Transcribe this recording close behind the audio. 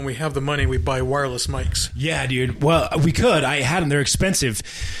when we have the money, we buy wireless mics. Yeah, dude. Well, we could. I had them. They're expensive.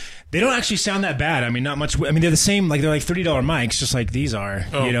 They don't actually sound that bad. I mean, not much. I mean, they're the same. Like they're like $30 mics, just like these are.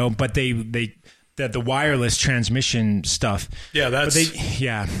 Oh. You know, but the wireless transmission stuff. Yeah, that's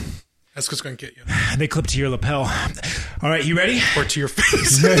what's going to get you. They clip to your lapel. All right, you ready? Or to your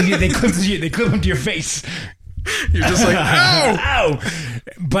face. They clip them to your face. You're just like, ow! Ow!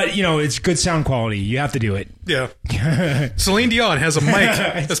 But, you know, it's good sound quality. You have to do it. Yeah. Celine Dion has a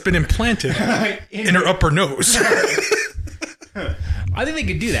mic that's been implanted in her upper nose. I think they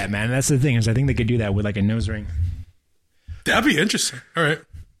could do that, man. That's the thing, is I think they could do that with like a nose ring. That'd be interesting. All right.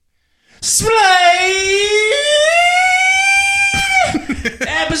 Splayed!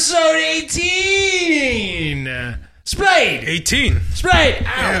 Episode 18! Splayed! 18. Splayed! Ow!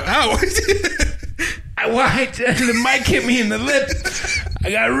 Yeah, ow. The mic hit me in the lip. I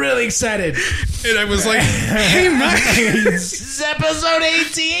got really excited. And I was like, hey, Mike. This is episode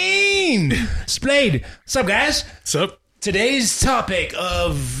 18! Splayed. What's up, guys? What's up? Today's topic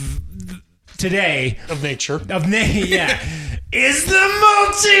of nature is the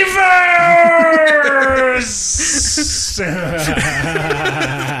multiverse.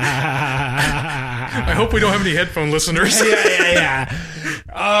 I hope we don't have any headphone listeners. Yeah.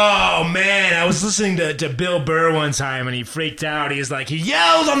 Oh man, I was listening to Bill Burr one time and he freaked out. He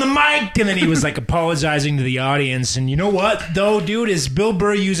yelled on the mic and then he was like apologizing to the audience. And you know what though, dude, is Bill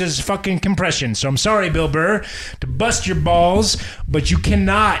Burr uses fucking compression. So I'm sorry, Bill Burr, to bust your balls, but you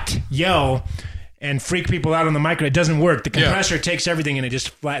cannot yell and freak people out on the mic. It doesn't work. The compressor takes everything and it just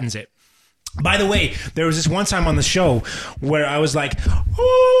flattens it. By the way, there was this one time on the show where I was like,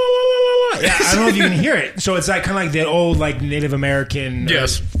 oh, yeah, I don't know if you can hear it. So it's like kind of like the old like Native American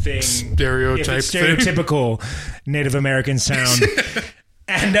thing. Stereotypical Native American sound.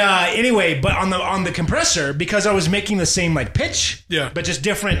 And anyway, but on the compressor, because I was making the same like pitch, but just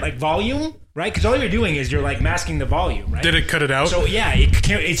different like volume, right? Because all you're doing is you're like masking the volume, right? Did it cut it out? So yeah, it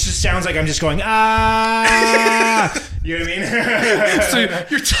just sounds like I'm just going ah. You know what I mean? So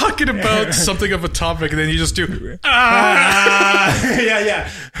you're talking about something of a topic, and then you just do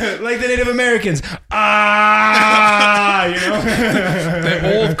yeah, like the Native Americans, you know,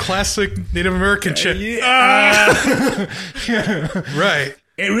 that old classic Native American shit. Right.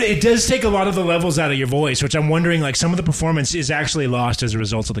 It does take a lot of the levels out of your voice, which I'm wondering, like, some of the performance is actually lost as a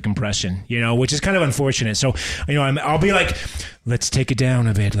result of the compression, you know, which is kind of unfortunate. So, you know, I'll be like, let's take it down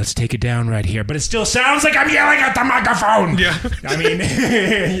a bit. Let's take it down right here. But it still sounds like I'm yelling at the microphone. Yeah. I mean,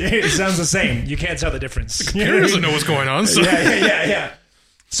 it sounds the same. You can't tell the difference. The computer doesn't know what's going on. So. Yeah.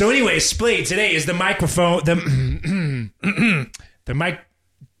 So anyway, Splayed today is the microphone, the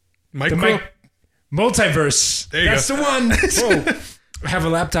multiverse. There you That's go. the one. Whoa. I have a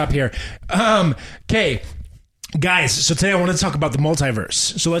laptop here. Okay, guys, so today I want to talk about the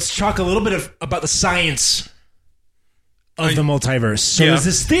multiverse. So let's talk a little bit about the science of the multiverse. So there's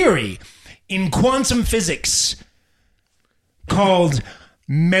this theory in quantum physics called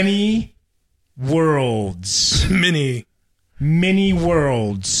many worlds. Many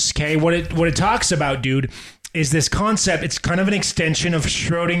worlds. Okay, what it talks about, dude, is this concept. It's kind of an extension of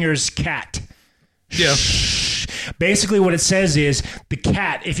Schrodinger's cat. Yeah. Basically, what it says is the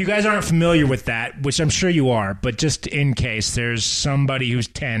cat, if you guys aren't familiar with that, which I'm sure you are, but just in case there's somebody who's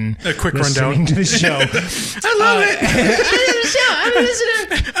 10 a quick listening rundown to the show. I love it.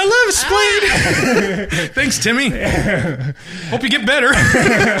 I love Splayed. Thanks, Timmy. Hope you get better.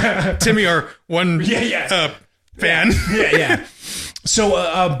 Timmy, our one fan. Yeah.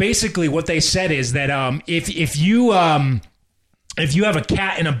 So basically what they said is that if you have a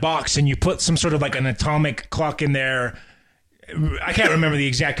cat in a box and you put some sort of like an atomic clock in there, I can't remember the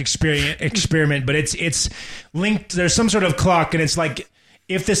exact experiment, but it's linked. There's some sort of clock, and it's like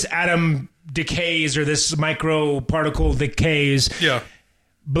if this atom decays or this micro particle decays,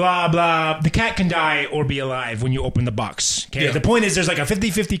 blah, blah, the cat can die or be alive when you open the box. Okay. The point is there's like a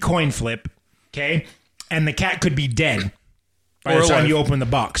 50-50 coin flip. Okay. And the cat could be dead by the time you open the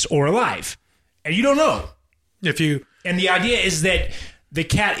box, or alive. And you don't know. And the idea is that the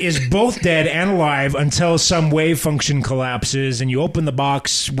cat is both dead and alive until some wave function collapses, and you open the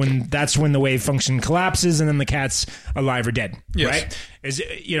box that's when the wave function collapses, and then the cat's alive or dead. Right?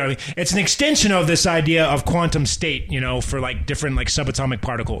 It's an extension of this idea of quantum state, you know, for like different like subatomic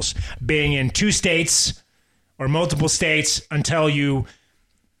particles being in two states or multiple states until you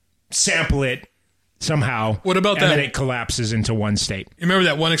sample it somehow. What about that? And then it collapses into one state. You remember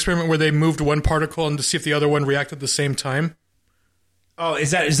that one experiment where they moved one particle and to see if the other one reacted at the same time? Oh, is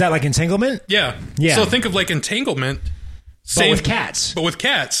that like entanglement? Yeah. So think of like entanglement. But with cats. But with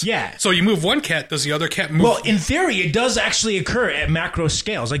cats. Yeah. So you move one cat, does the other cat move? Well, in theory, it does actually occur at macro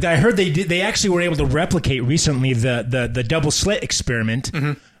scales. Like I heard they actually were able to replicate recently the double slit experiment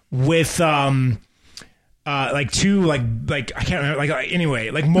with like two like I can't remember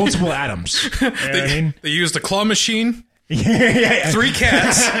anyway, like multiple atoms. You know what I mean? They used a claw machine, yeah. 3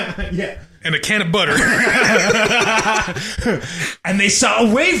 cats, yeah. and a can of butter. And they saw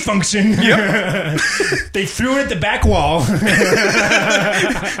a wave function. Yep. They threw it at the back wall.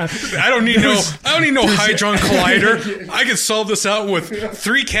 I don't need no Hydron Collider. I can solve this out with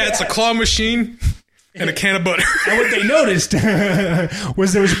 3 cats, a claw machine, and a can of butter. And what they noticed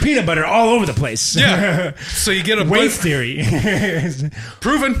was there was peanut butter all over the place. Yeah. So you get a wave theory.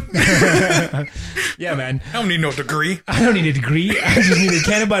 Proven. Yeah, man. I don't need no degree. I don't need a degree. I just need a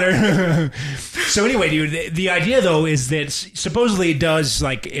can of butter. So anyway, dude, the idea though is that supposedly it does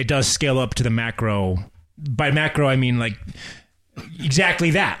scale up to the macro. By macro, I mean like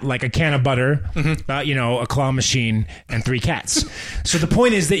exactly that, like a can of butter, a claw machine, and 3 cats. So the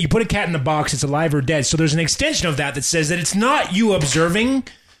point is that you put a cat in a box, it's alive or dead. So there's an extension of that says that it's not you observing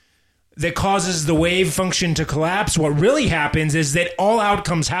that causes the wave function to collapse. What really happens is that all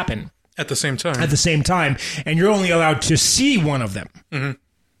outcomes happen at the same time. And you're only allowed to see one of them. Mm-hmm.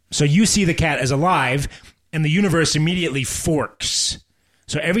 So you see the cat as alive, and the universe immediately forks.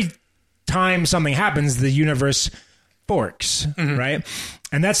 So every time something happens, the universe forks, right?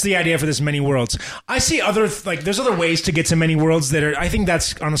 And that's the idea for this many worlds. I see there's other ways to get to many worlds that are, I think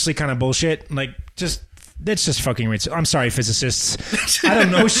that's honestly kind of bullshit. That's just fucking rich. I'm sorry, physicists. I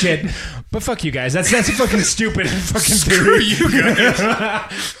don't know shit, but fuck you guys. That's fucking stupid and fucking Screw you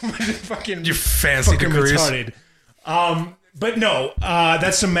guys. Fucking you fancy fucking degrees. Retarded. But no,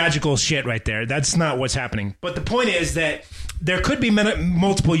 that's some magical shit right there. That's not what's happening. But the point is that there could be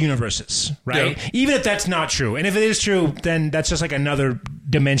multiple universes, right? Yeah. Even if that's not true. And if it is true, then that's just like another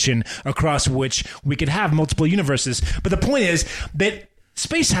dimension across which we could have multiple universes. But the point is that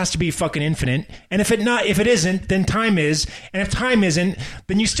space has to be fucking infinite, and if it isn't, then time is, and if time isn't,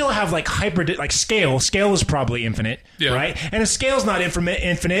 then you still have like scale. Scale is probably infinite, right? And if scale's not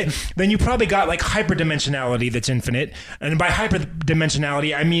infinite, then you probably got like hyperdimensionality that's infinite. And by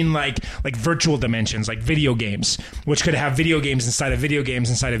hyperdimensionality, I mean like virtual dimensions, like video games, which could have video games inside of video games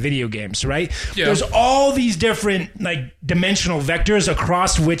inside of video games, right? Yeah. There's all these different like dimensional vectors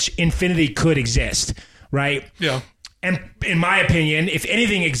across which infinity could exist, right? Yeah. And in my opinion, if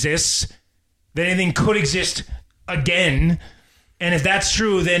anything exists, then anything could exist again. And if that's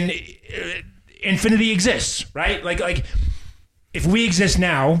true, then infinity exists, right? Like if we exist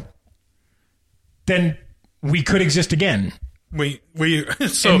now, then we could exist again.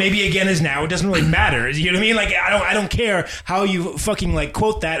 So and maybe again is now. It doesn't really matter. You know what I mean? Like I don't care how you fucking like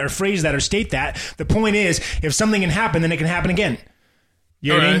quote that or phrase that or state that. The point is, if something can happen, then it can happen again.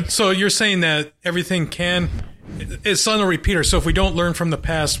 You know what I mean? So you're saying that everything it's on a repeater. So if we don't learn from the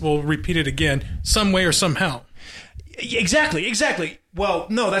past, we'll repeat it again some way or somehow. Exactly. Well,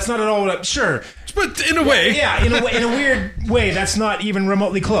 no, that's not at all sure. But in a way. Yeah, in a weird way, that's not even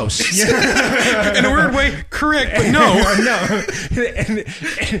remotely close. In a weird way, correct, but no.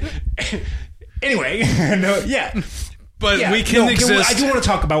 Anyway, no, yeah. But we can exist. I do want to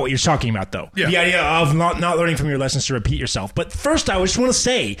talk about what you're talking about, though. Yeah. The idea of not learning from your lessons to repeat yourself. But first, I just want to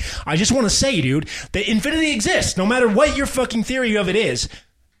say, dude, that infinity exists, no matter what your fucking theory of it is.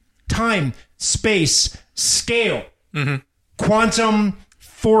 Time, space, scale, quantum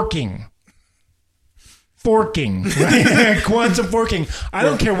forking. Right? Quantum forking. I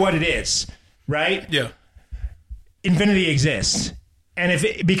don't care what it is, right? Yeah. Infinity exists. And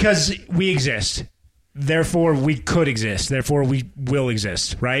because we exist, therefore we could exist. Therefore we will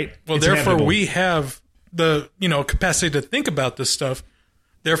exist, right? Well, it's therefore inevitable. we have the capacity to think about this stuff.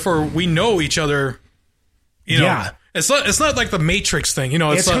 Therefore we know each other. Yeah. It's not like the Matrix thing.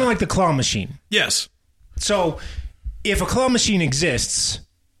 It's kind of like the claw machine. Yes. So if a claw machine exists,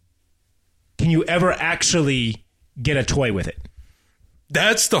 can you ever actually get a toy with it?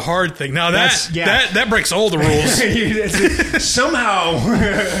 That's the hard thing. Now that breaks all the rules. Somehow,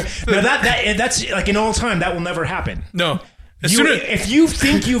 that's like in all time that will never happen. No, if you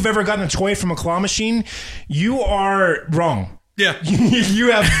think you've ever gotten a toy from a claw machine, you are wrong. Yeah, you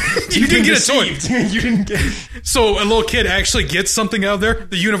didn't get a toy. You didn't get. So a little kid actually gets something out of there.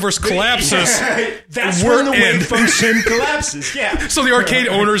 The universe collapses. That's when the wave function collapses. Yeah. So the arcade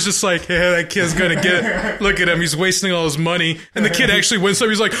owner's just like, hey, that kid's gonna get it. Look at him. He's wasting all his money. And the kid actually wins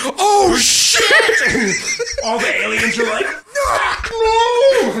something. He's like, oh shit! All the aliens are like,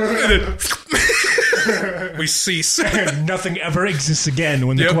 no. We cease. Nothing ever exists again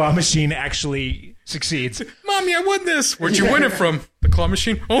when the claw machine actually succeeds. Mommy, I won this. Where'd you win it from? The claw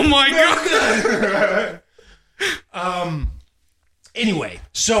machine? Oh my God. Anyway,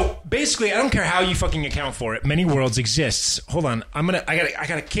 so basically, I don't care how you fucking account for it. Many worlds exists. Hold on, I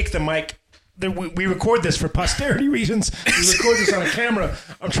gotta kick the mic. We record this for posterity reasons. We record this on a camera.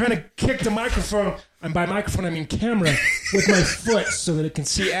 I'm trying to kick the microphone, and by microphone I mean camera, with my foot so that it can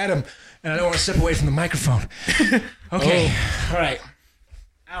see Adam, and I don't want to step away from the microphone. Okay, all right.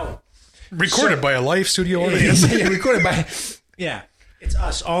 Ow. Recorded by a live studio audience. Yeah, recorded by... Yeah, it's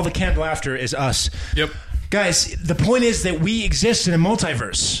us. All the canned laughter is us. Yep. Guys, the point is that we exist in a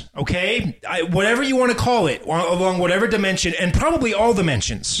multiverse, okay? Whatever you want to call it, along whatever dimension, and probably all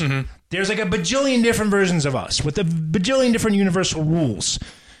dimensions. Mm-hmm. There's like a bajillion different versions of us with a bajillion different universal rules.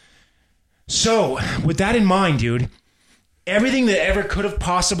 So, with that in mind, dude, everything that ever could have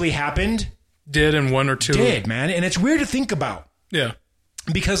possibly happened... Did in one or two. Did, man. And it's weird to think about. Yeah.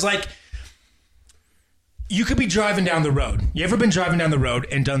 Because, like... You could be driving down the road. You ever been driving down the road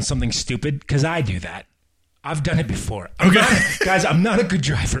and done something stupid? Because I do that. I've done it before. Guys, I'm not a good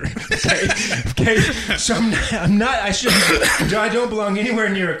driver. Okay? So I'm not. I don't belong anywhere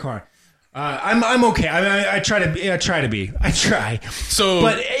near a car. I'm okay. I try to be. So,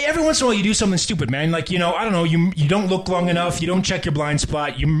 but every once in a while you do something stupid, man. Like, I don't know. You don't look long enough. You don't check your blind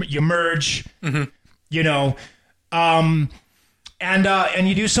spot. You merge. Mm-hmm. And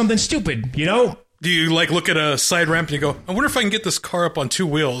you do something stupid. Do you look at a side ramp and you go, I wonder if I can get this car up on two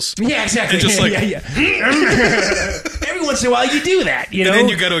wheels? Yeah, exactly. And just every once in a while you do that, And then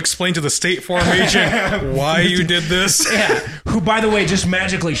you got to explain to the State Farm agent why you did this. Yeah, who, by the way, just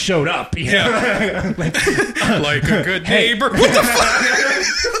magically showed up. Yeah. like a good neighbor. What the fuck?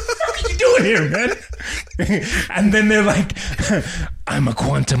 What are you doing here, man? And then they're like, I'm a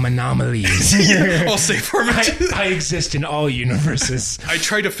quantum anomaly. I'll say for me. I exist in all universes. I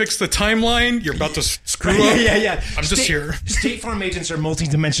tried to fix the timeline. You're about to screw up. Yeah. I'm just here. State Farm agents are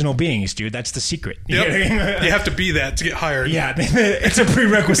multidimensional beings, dude. That's the secret. Yep. You have to be that to get hired. Yeah, it's a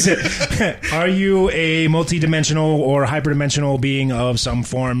prerequisite. Are you a multidimensional or hyperdimensional being of some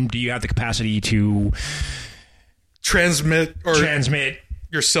form? Do you have the capacity to transmit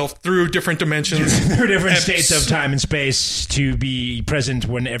yourself through different dimensions, through different states of time and space, to be present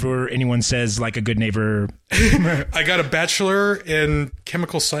whenever anyone says, like a good neighbor? I got a bachelor in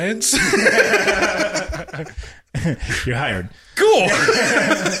chemical science. You're hired. Cool.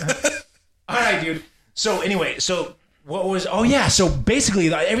 All right, dude. So anyway, what was... Oh, yeah. So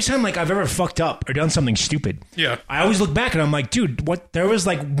basically, every time I've ever fucked up or done something stupid, yeah, I always look back and I'm like, dude, what? There was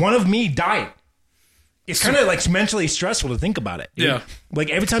one of me died. It's kind of mentally stressful to think about it. Dude. Yeah.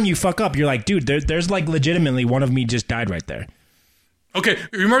 Every time you fuck up, you're like, dude, there's legitimately one of me just died right there. Okay.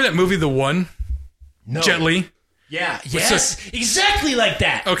 Remember that movie, The One? No. Jet Li? Yeah. Yes. Exactly like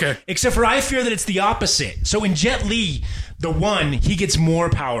that. Okay. Except for I fear that it's the opposite. So in Jet Li, The One, he gets more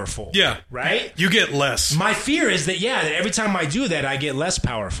powerful. Yeah. Right? You get less. My fear is that every time I do that, I get less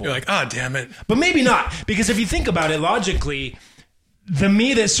powerful. You're like, damn it. But maybe not. Because if you think about it logically, the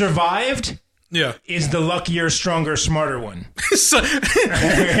me that survived... Yeah, is the luckier, stronger, smarter one.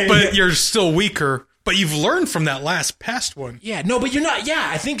 But you're still weaker. But you've learned from that past one. Yeah, no, but you're not. Yeah,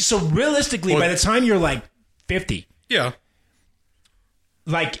 I think so. Realistically, by the time you're 50, yeah,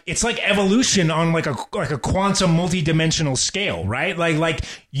 it's like evolution on a quantum multidimensional scale, right? Like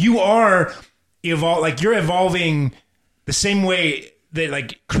you are you're evolving the same way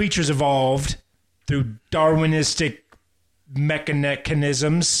that creatures evolved through Darwinistic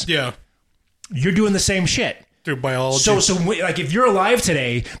mechanisms. Yeah. You're doing the same shit. Through biology. So if you're alive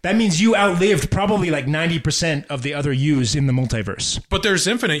today, that means you outlived probably 90% of the other yous in the multiverse. But there's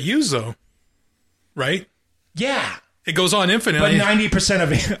infinite yous, though. Right? Yeah. It goes on infinitely. But 90%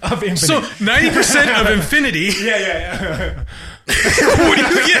 of infinite. So 90% of infinity. Yeah. What do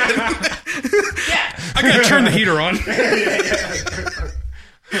you get? Yeah. I gotta turn the heater on.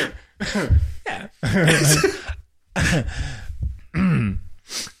 Yeah.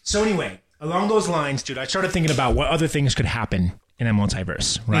 So anyway, along those lines, dude, I started thinking about what other things could happen in a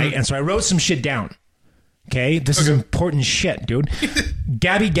multiverse, right? Mm-hmm. And so I wrote some shit down. Okay? This is important shit, dude.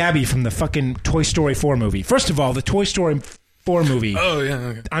 Gabby from the fucking Toy Story 4 movie. First of all, the Toy Story 4 movie. Oh, yeah.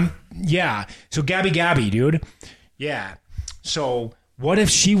 Okay. So Gabby, dude. Yeah. So what if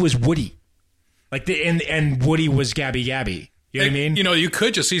she was Woody? And Woody was Gabby. You know what I mean? You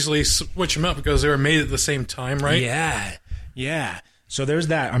could just easily switch them up because they were made at the same time, right? Yeah. So there's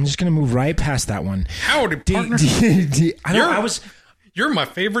that. I'm just going to move right past that one. Howdy, partner. You're my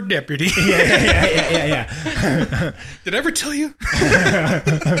favorite deputy. Yeah. Did I ever tell you?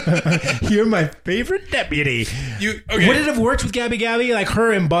 You're my favorite deputy. Okay. Would it have worked with Gabby Gabby? Like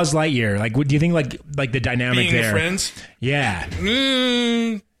her and Buzz Lightyear? Like, do you think like the dynamic Being there? friends? Yeah.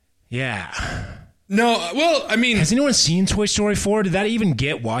 Yeah. No, well, I mean... Has anyone seen Toy Story 4? Did that even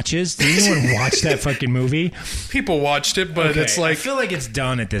get watches? Did anyone watch that fucking movie? People watched it, but it's like... I feel like it's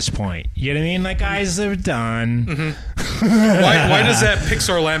done at this point. You know what I mean? Like, guys, they're done. Mm-hmm. Why does that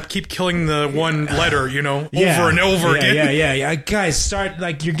Pixar lamp keep killing the one letter, over and over again? Yeah. Guys, start,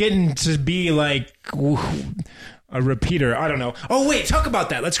 like, you're getting to be, like... a repeater. I don't know. Oh, wait, talk about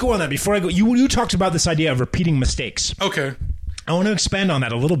that. Let's go on that before I go. You talked about this idea of repeating mistakes. Okay. I want to expand on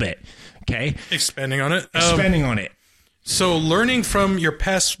that a little bit. Okay? Expanding on it? Expanding on it. So learning from your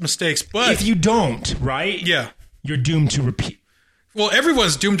past mistakes, but... If you don't, right? Yeah. You're doomed to repeat. Well,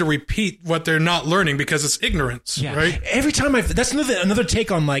 everyone's doomed to repeat what they're not learning because it's ignorance, right? Every time that's another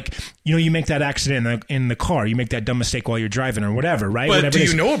take on, like, you make that accident in the car. You make that dumb mistake while you're driving or whatever, right? But whatever do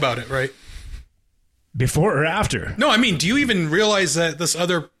you know about it, right? Before or after? No, I mean, do you even realize that this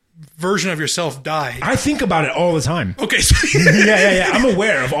other version of yourself died? I think about it all the time. Okay. So yeah. I'm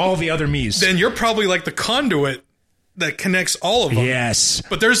aware of all the other me's. Then you're probably like the conduit that connects all of them. Yes.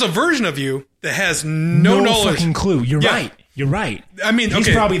 But there's a version of you that has no knowledge. Fucking clue. You're right. I mean, he's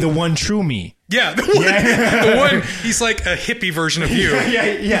probably the one true me. Yeah, the one, he's like a hippie version of you.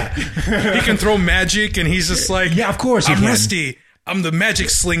 Yeah. He can throw magic, and he's just like, yeah, of course I'm Rusty. I'm the magic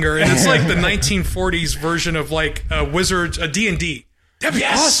slinger. And it's like the 1940s version of like a wizard, a D&D. That'd be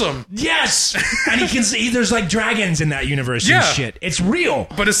awesome. Yes. And he can see there's like dragons in that universe and shit. It's real.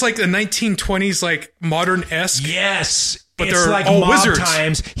 But it's like the 1920s, like modern-esque. Yes. But it's they're like all mob wizards.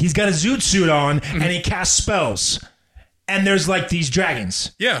 times. He's got a zoot suit on and he casts spells. And there's like these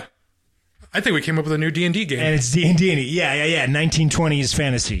dragons. Yeah. I think we came up with a new D&D game. And it's D&D. Yeah. 1920s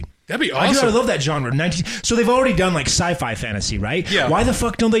fantasy. That'd be awesome. I love that genre. So they've already done like sci-fi fantasy, right? Yeah. Why the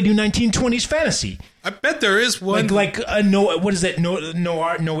fuck don't they do 1920s fantasy? I bet there is one. Like what is it?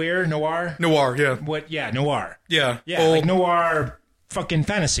 Noir? Noir, yeah. What? Yeah, noir. Yeah. Like noir fucking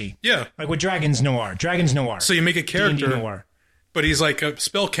fantasy. Yeah. Like with dragons noir. So you make a character, D&D noir. But he's like a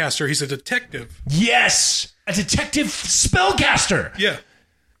spellcaster. He's a detective. Yes! A detective spellcaster! Yeah.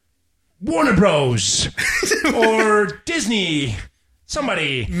 Warner Bros. Or Disney.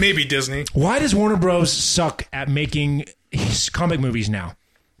 Somebody. Maybe Disney. Why does Warner Bros. Suck at making comic movies now?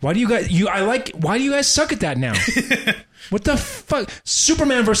 Why do you guys suck at that now? What the fuck?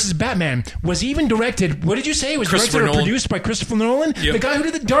 Superman versus Batman was even directed. What did you say? It was directed or produced by Christopher Nolan, the guy who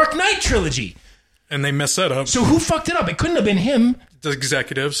did the Dark Knight trilogy. And they messed that up. So who fucked it up? It couldn't have been him. The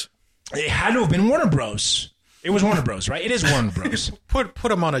executives. It had to have been Warner Bros. It was Warner Bros. Right? It is Warner Bros.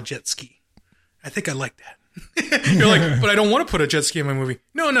 Put him on a jet ski. I think I like that. You're like, but I don't want to put a jet ski in my movie.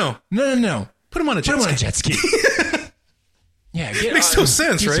 No. Put him on a jet ski. Yeah, makes no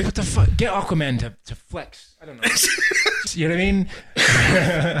sense, right? What the fuck? Get Aquaman to flex. I don't know. You know what I mean?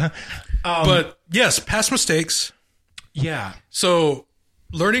 But yes, past mistakes. Yeah. So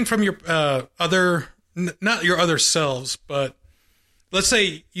learning from your not your other selves, but let's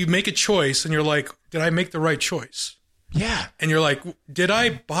say you make a choice and you're like, did I make the right choice? Yeah. And you're like, did I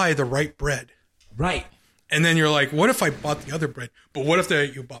buy the right bread? Right. And then you're like, what if I bought the other bread? But what if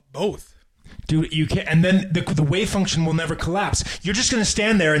you bought both? Dude, you can't. And then the wave function will never collapse. You're just going to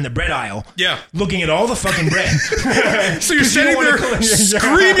stand there in the bread aisle. Yeah. Looking at all the fucking bread. So you're standing there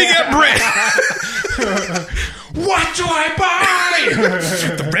screaming at bread. What do I buy?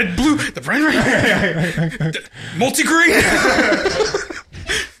 The red, blue, the red, multigrain.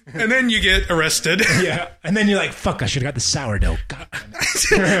 And then you get arrested. Yeah. And then you're like, fuck, I should have got the sourdough. God.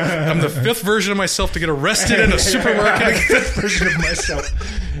 I'm the fifth version of myself to get arrested in a supermarket. Fifth version of myself.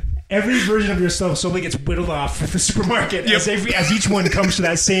 Every version of yourself slowly gets whittled off at the supermarket as each one comes to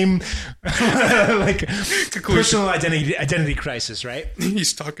that same like personal identity crisis, right?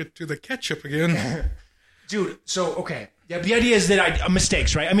 He's talking to the ketchup again. Dude, so, okay. Yeah, the idea is that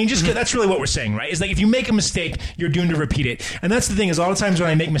mistakes, right? I mean, that's really what we're saying, right? It's like if you make a mistake, you're doomed to repeat it. And that's the thing is a lot of times when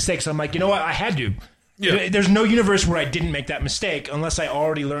I make mistakes, I'm like, you know what? I had to. Yeah. There's no universe where I didn't make that mistake unless I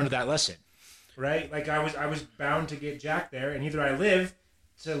already learned that lesson, right? Like I was bound to get Jack there, and either I live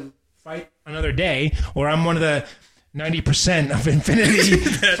to fight another day, or I'm one of the 90% of infinity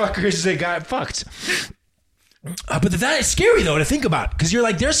fuckers that got fucked. But that is scary, though, to think about. Because you're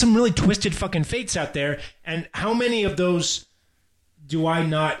like, there's some really twisted fucking fates out there. And how many of those do I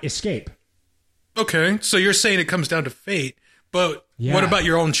not escape? Okay, so you're saying it comes down to fate. But what about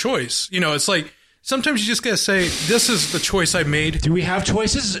your own choice? You know, it's like, Sometimes you just gotta say, this is the choice I made. Do we have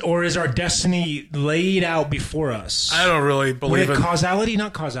choices, or is our destiny laid out before us? I don't really believe in causality.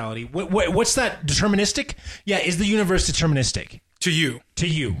 Not causality. What's that? Deterministic? Yeah. Is the universe deterministic? To you.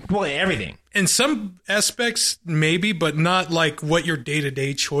 Well, everything. In some aspects, maybe, but not like what your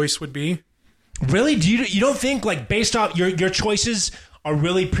day-to-day choice would be. Really? You don't think like based off your choices are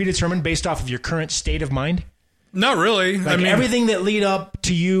really predetermined based off of your current state of mind? Not really. Like everything that lead up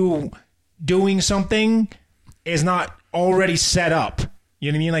to you doing something is not already set up.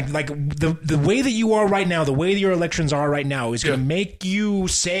 You know what I mean? Like the way that you are right now, the way that your elections are right now is going to make you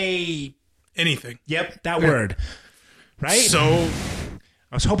say anything. Yep, that word. Right? So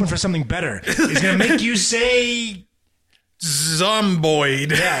I was hoping for something better. It's going to make you say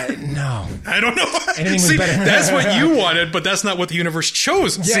zomboid. Yeah, no. I don't know. Anything was better. That's what you wanted, but that's not what the universe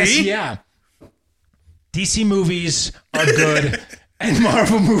chose. Yes, see? Yeah. DC movies are good. And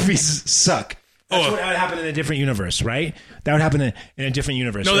Marvel movies suck. That's what would happen in a different universe, right? That would happen in a different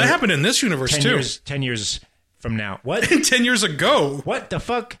universe. No, that happened in this universe, 10 years from now. What? 10 years ago. What the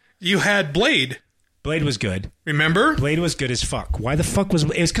fuck? You had Blade. Blade was good. Remember? Blade was good as fuck. Why the fuck was...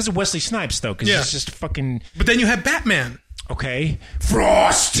 It was because of Wesley Snipes, though, because he's just fucking... But then you had Batman. Okay.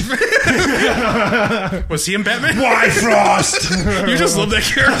 Frost! Was he in Batman? Why Frost? You just love that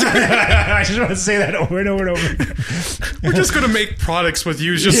character. I just want to say that over and over and over. We're just going to make products with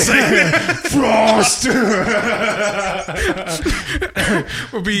you just saying that. Frost!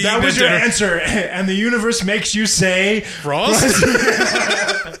 That was your answer, and the universe makes you say... Frost?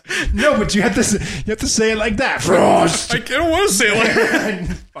 No, but you have to say it like that. Frost! I don't want to say it like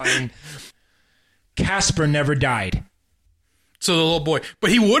that. Fine. Casper never died. So the little boy. But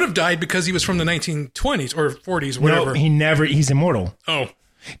he would have died because he was from the 1920s or 40s, whatever. No, he never... He's immortal. Oh.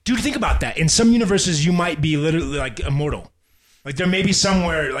 Dude, think about that. In some universes, you might be literally, like, immortal. Like, there may be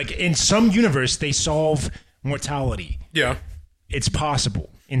somewhere... Like, in some universe, they solve mortality. Yeah. It's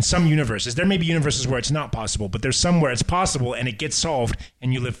possible. In some universes. There may be universes where it's not possible, but there's some where it's possible, and it gets solved,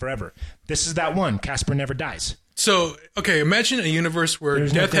 and you live forever. This is that one. Casper never dies. So, okay, imagine a universe where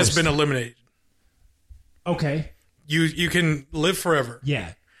death has been eliminated. Okay. You can live forever.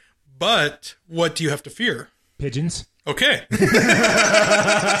 Yeah. But what do you have to fear? Pigeons. Okay. Right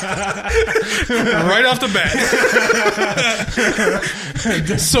off the bat.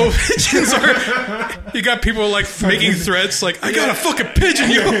 So pigeons are... You got people like making threats like, I got a fucking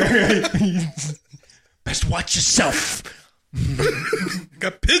pigeon, yo. Best watch yourself.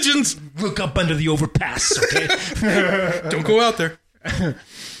 Got pigeons. Look up under the overpass, okay? Don't go out there.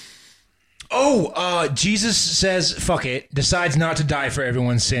 Jesus says, fuck it, decides not to die for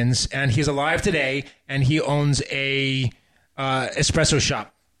everyone's sins, and he's alive today, and he owns a espresso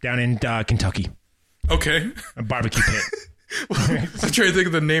shop down in Kentucky. Okay. A barbecue pit. I'm trying to think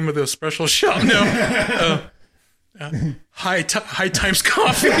of the name of the espresso shop now. High Times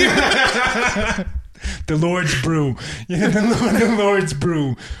Coffee. The Lord's Brew. Yeah, the Lord's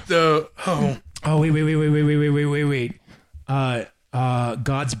Brew. Wait.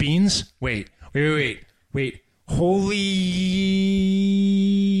 God's Beans? Wait. Holy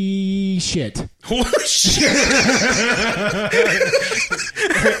shit. Holy shit.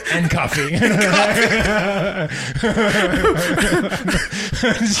 And coffee.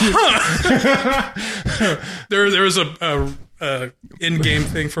 There was a in-game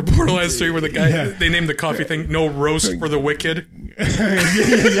thing for Borderlands 3 where the guy, they named the coffee thing No Roast for the Wicked. Yeah.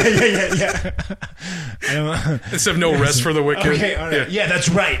 Instead of No Rest for the Wicked. Okay, all right. Yeah, that's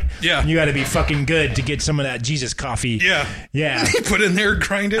right. Yeah. You got to be fucking good to get some of that Jesus coffee. Yeah. Put in there,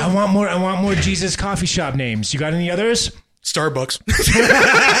 grind it. I want more Jesus coffee shop names. You got any others? Starbucks.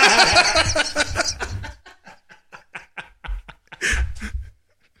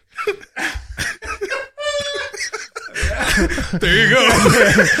 There you go.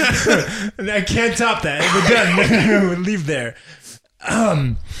 I can't top that. We're done. We'll leave there.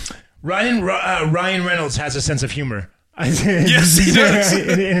 Ryan Reynolds has a sense of humor. Yes, he does.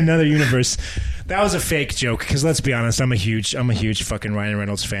 in another universe. That was a fake joke, because let's be honest, I'm a huge fucking Ryan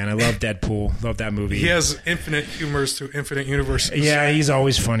Reynolds fan. I love Deadpool. Love that movie. He has infinite humors through infinite universes. Yeah, he's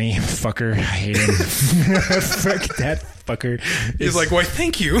always funny. Fucker. I hate him. Fuck that fucker. He's like, why,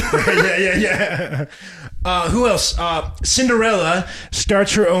 thank you. Yeah. Who else? Cinderella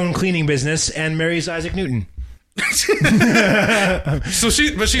starts her own cleaning business and marries Isaac Newton. But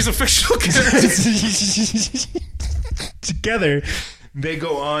she's a fictional character. Together, they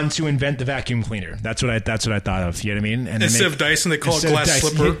go on to invent the vacuum cleaner. That's what I thought of. You know what I mean? And instead of Dyson, they call it glass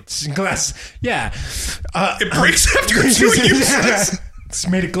slipper. Glass, yeah. It breaks after 2 uses. It's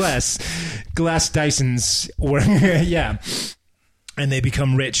made of glass. Glass Dysons. Yeah. and they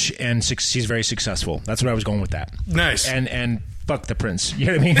become rich, and he's very successful. That's what I was going with that. Nice. And fuck the prince. You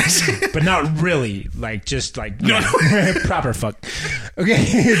know what I mean? But not really. Like, just like proper fuck. Okay.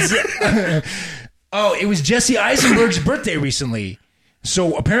 It was Jesse Eisenberg's birthday recently.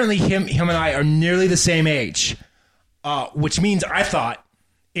 So apparently him and I are nearly the same age, which means I thought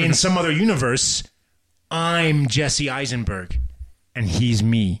in some other universe, I'm Jesse Eisenberg and he's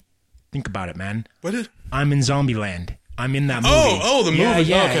me. Think about it, man. I'm in Zombieland. I'm in that movie. Oh, the movie.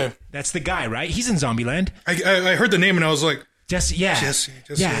 Yeah. Oh, okay. That's the guy, right? He's in Zombieland. I heard the name and I was like, Jesse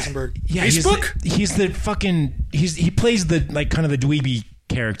Eisenberg. Yeah, Facebook? He's the fucking... He plays the, like, kind of the dweeby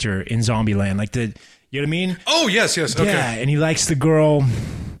character in Zombieland. Like the... You know what I mean? Oh, yes. Okay. Yeah, and he likes the girl...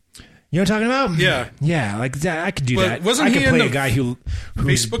 You know what I'm talking about? Yeah. Yeah, like that. I could do that. Wasn't I he could in play the a guy who's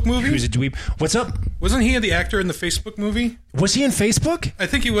Facebook movie? Who's a dweeb. What's up? Wasn't he the actor in the Facebook movie? Was he in Facebook? I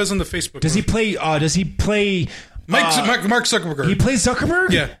think he was in the Facebook Does movie. Does he play... Mark Zuckerberg. He plays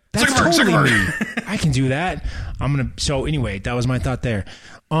Zuckerberg? Yeah. That's Zuckerberg. me. I can do that. So anyway, that was my thought there.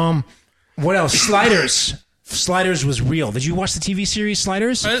 What else? Sliders. Sliders was real. Did you watch the TV series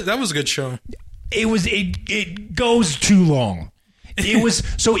Sliders? That was a good show. It goes too long. It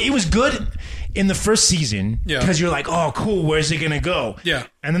was good in the first season because you're like, oh, cool, where's it gonna go? Yeah.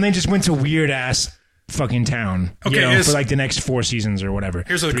 And then they just went to weird ass fucking town. Okay, for like the next 4 seasons or whatever.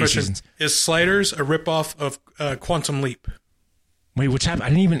 Here's a question: Is Sliders a ripoff of Quantum Leap? Wait, which happened? I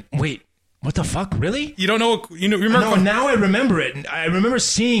didn't even wait. What the fuck? Really? You don't know? Remember? No, now I remember it. I remember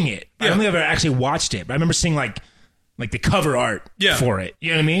seeing it. Yeah. I don't think I've ever actually watched it, but I remember seeing like the cover art for it. You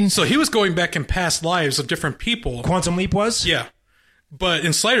know what I mean? So he was going back in past lives of different people. Quantum Leap was? Yeah. But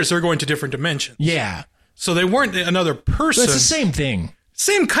in Sliders, they're going to different dimensions. Yeah. So they weren't another person. But it's the same thing.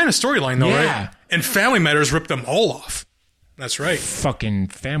 Same kind of storyline, though, Yeah. right? And Family Matters ripped them all off. That's right. Fucking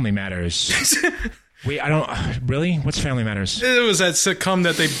Family Matters. Wait, I don't... really? What's Family Matters? It was that sitcom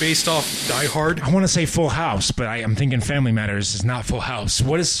that they based off Die Hard. I want to say Full House, but I'm thinking Family Matters is not Full House.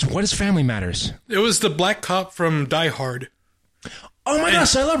 What is Family Matters? It was the black cop from Die Hard. Oh my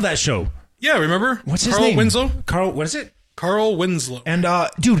gosh, I love that show. Yeah, remember? What's his Carl name? Winslow? What is it? Carl Winslow. And,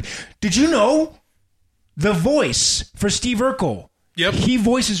 dude, did you know the voice for Steve Urkel? Yep. He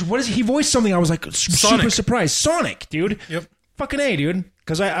voiced something I was like super surprised. Sonic, dude. Yep. Fucking A, dude.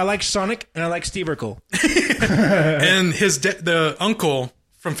 Because I like Sonic and I like Steve Urkel. And the uncle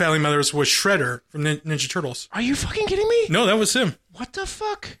from Family Matters was Shredder from Ninja Turtles. Are you fucking kidding me? No, that was him. What the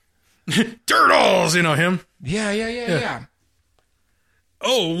fuck? Turtles, you know him. Yeah.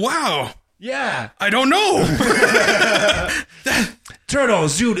 Oh, wow. Yeah. I don't know.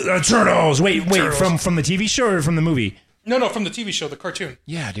 Turtles, dude. Turtles. Wait. Turtles. From the TV show or from the movie? No, from the TV show, the cartoon.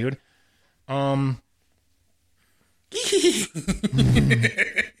 Yeah, dude.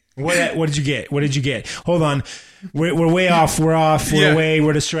 What did you get? What did you get? Hold on. We're way off. We're off.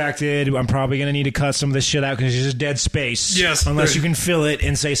 We're distracted. I'm probably going to need to cut some of this shit out because there's just dead space. Yes. Unless you can fill it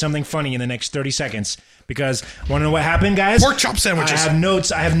and say something funny in the next 30 seconds. Because, want to know what happened, guys? Pork chop sandwiches.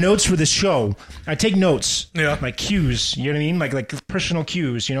 I have notes for the show. I take notes. Yeah. Like cues. You know what I mean? Like personal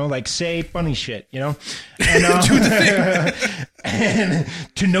cues, like say funny shit, And, Do the thing. and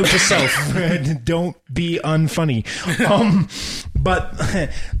to note to self, don't be unfunny. But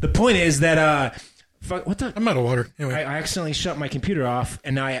the point is that, what the? I'm out of water. Anyway. I accidentally shut my computer off,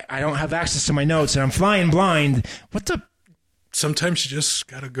 and I don't have access to my notes, and I'm flying blind. What the? Sometimes you just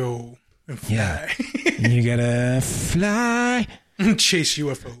gotta go and fly. Yeah. You gotta fly. Chase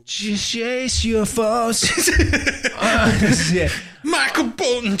UFOs. Chase UFOs. Yeah. Michael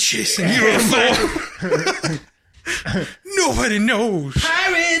Bolton chasing UFO. Nobody knows.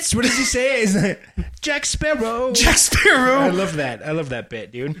 Pirates. What does he say? Is that Jack Sparrow? Jack Sparrow. I love that. I love that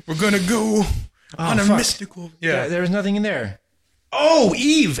bit, dude. We're gonna go on a mystical. Yeah. There was nothing in there. Oh,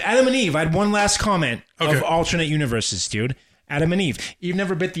 Eve. Adam and Eve. I had one last comment of alternate universes, dude. Adam and Eve. Eve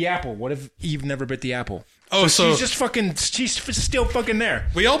never bit the apple. What if Eve never bit the apple? Oh, so she's still fucking there.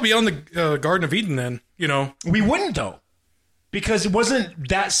 We all be on the Garden of Eden then, We wouldn't, though. Because it wasn't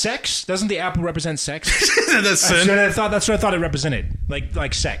that sex. Doesn't the apple represent sex? That's sin. That's what I thought it represented.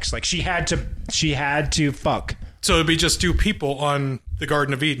 Like sex. Like she had to fuck. So it'd be just 2 people on the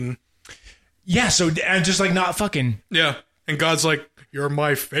Garden of Eden. Yeah, and just like not fucking. Yeah. And God's like, you're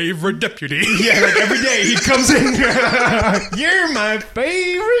my favorite deputy. Yeah, like every day he comes in. You're my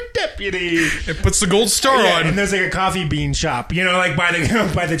favorite deputy. And puts the gold star on. And there's like a coffee bean shop, like by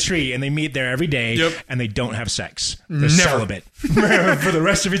the tree, and they meet there every day. Yep. And they don't have sex. They're Never. celibate. for the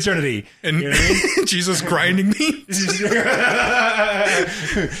rest of eternity. And you know what I mean? Jesus grinding me.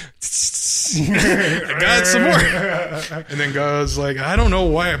 I got some more. And then God's like, I don't know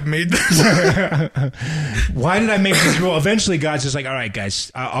why I made this. Why did I make this rule? Eventually, God's just like, all right,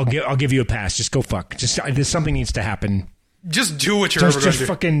 guys, I'll give you a pass. Just go fuck. Just there's something needs to happen. Just do what you're ever going to do.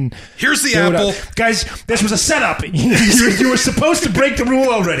 Fucking here's the apple. Guys, this was a setup. You were supposed to break the rule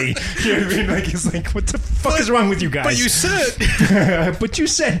already. You know what I mean? Like, it's like, what the fuck is wrong with you guys? But you said. But you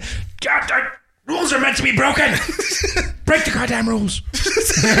said, God, rules are meant to be broken. Break the goddamn rules.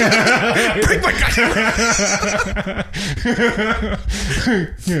 Break my goddamn.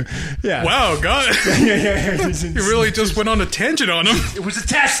 Yeah. Wow, God. You really just went on a tangent on him. It was a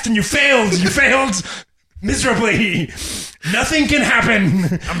test and you failed. You failed miserably. Nothing can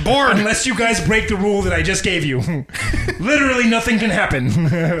happen. I'm bored. Unless you guys break the rule that I just gave you. Literally nothing can happen.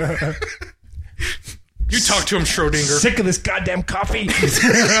 You talk to him, Schrodinger. Sick of this goddamn coffee.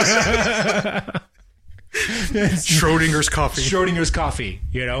 Schrodinger's coffee. Schrodinger's coffee,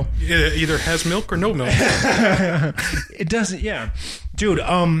 you know? It either has milk or no milk. It doesn't, yeah. Dude,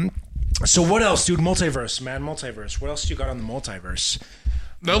 so what else, dude? Multiverse, man. Multiverse. What else you got on the multiverse?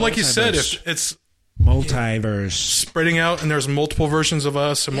 No, like you said, if it's multiverse spreading out and there's multiple versions of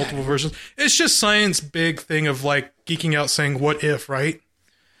us and multiple versions, it's just science big thing of like geeking out saying what if, right?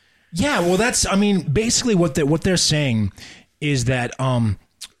 Yeah, well that's, I mean, basically what they're saying is that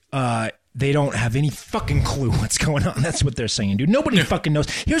they don't have any fucking clue what's going on. That's what they're saying, dude. Nobody fucking knows.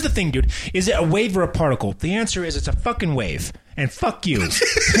 Here's the thing, dude. Is it a wave or a particle? The answer is it's a fucking wave. And fuck you.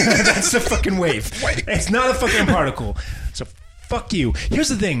 That's the fucking wave. It's not a fucking particle. So fuck you. Here's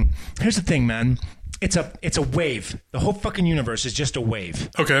the thing, man. It's a wave. The whole fucking universe is just a wave.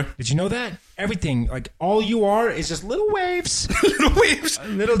 Okay. Did you know that? Everything, like all you are is just little waves. Little waves.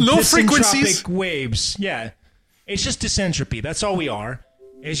 Little frequencies. Waves. Yeah. It's just disentropy. That's all we are.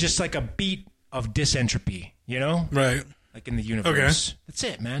 It's just like a beat of disentropy, you know? Right. Like in the universe. Okay. That's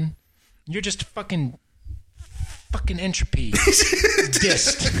it, man. You're just fucking entropy.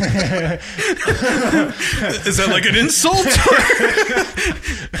 Dist. Is that like an insult?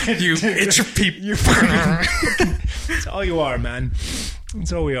 You entropy. That's all you are, man.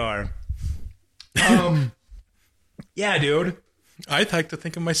 That's all we are. Yeah, dude. I like to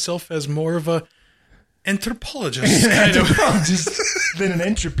think of myself as more of a anthropologist. Kind of. Than an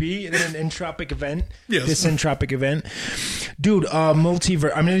entropy, than an entropic event. Yes. This entropic event. Dude,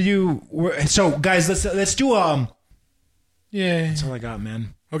 multiverse. I'm going to do... So, guys, let's do... Yeah. That's all I got,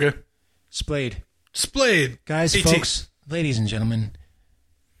 man. Okay. Splayed. AT. Guys, folks, ladies and gentlemen,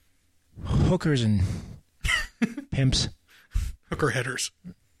 hookers and pimps. Hooker headers.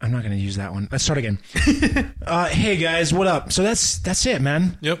 I'm not going to use that one. Let's start again. Hey, guys, what up? So that's it,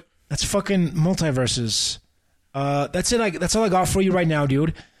 man. Yep. That's fucking multiverses. That's it. That's all I got for you right now,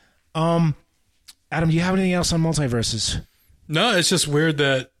 dude. Adam, do you have anything else on multiverses? No, it's just weird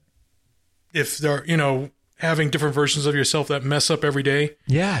that if they're, having different versions of yourself that mess up every day.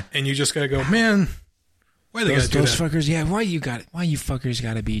 Yeah. And you just gotta go, man, why they gotta do those that? Fuckers, yeah, why you fuckers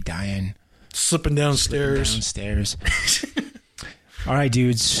gotta be dying? Slipping downstairs. All right,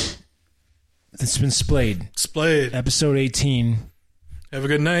 dudes. It's been Splayed. Episode 18. Have a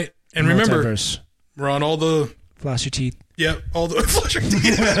good night. And remember, we're on all the... Floss your teeth. Yeah, all the... Floss your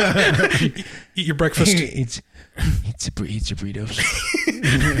teeth. Eat your breakfast. Eat your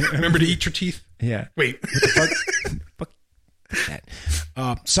burritos. Remember to eat your teeth. Yeah. Wait. What the fuck? Fuck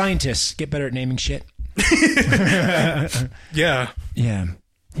that. Scientists, get better at naming shit. Yeah. Yeah.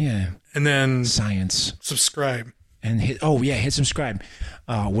 Yeah. And then... Science. Subscribe. And hit subscribe.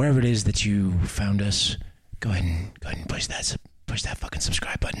 Wherever it is that you found us, go ahead and push that fucking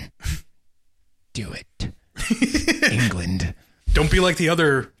subscribe button. Do it. England. Don't be like the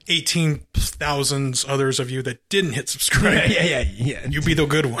other 18,000 others of you that didn't hit subscribe. Yeah. You be the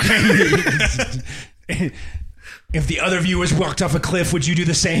good one. If the other viewers walked off a cliff, would you do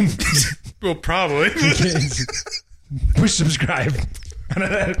the same? Well, probably. Push subscribe.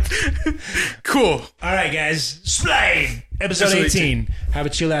 Cool. All right, guys. Splayed. Episode 18. Have a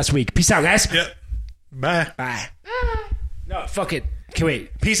chill ass week. Peace out, guys. Yep. Bye. No, fuck it. Okay,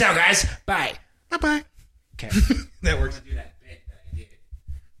 wait. Peace out, guys. Bye. Bye-bye. Okay. That works. Do that.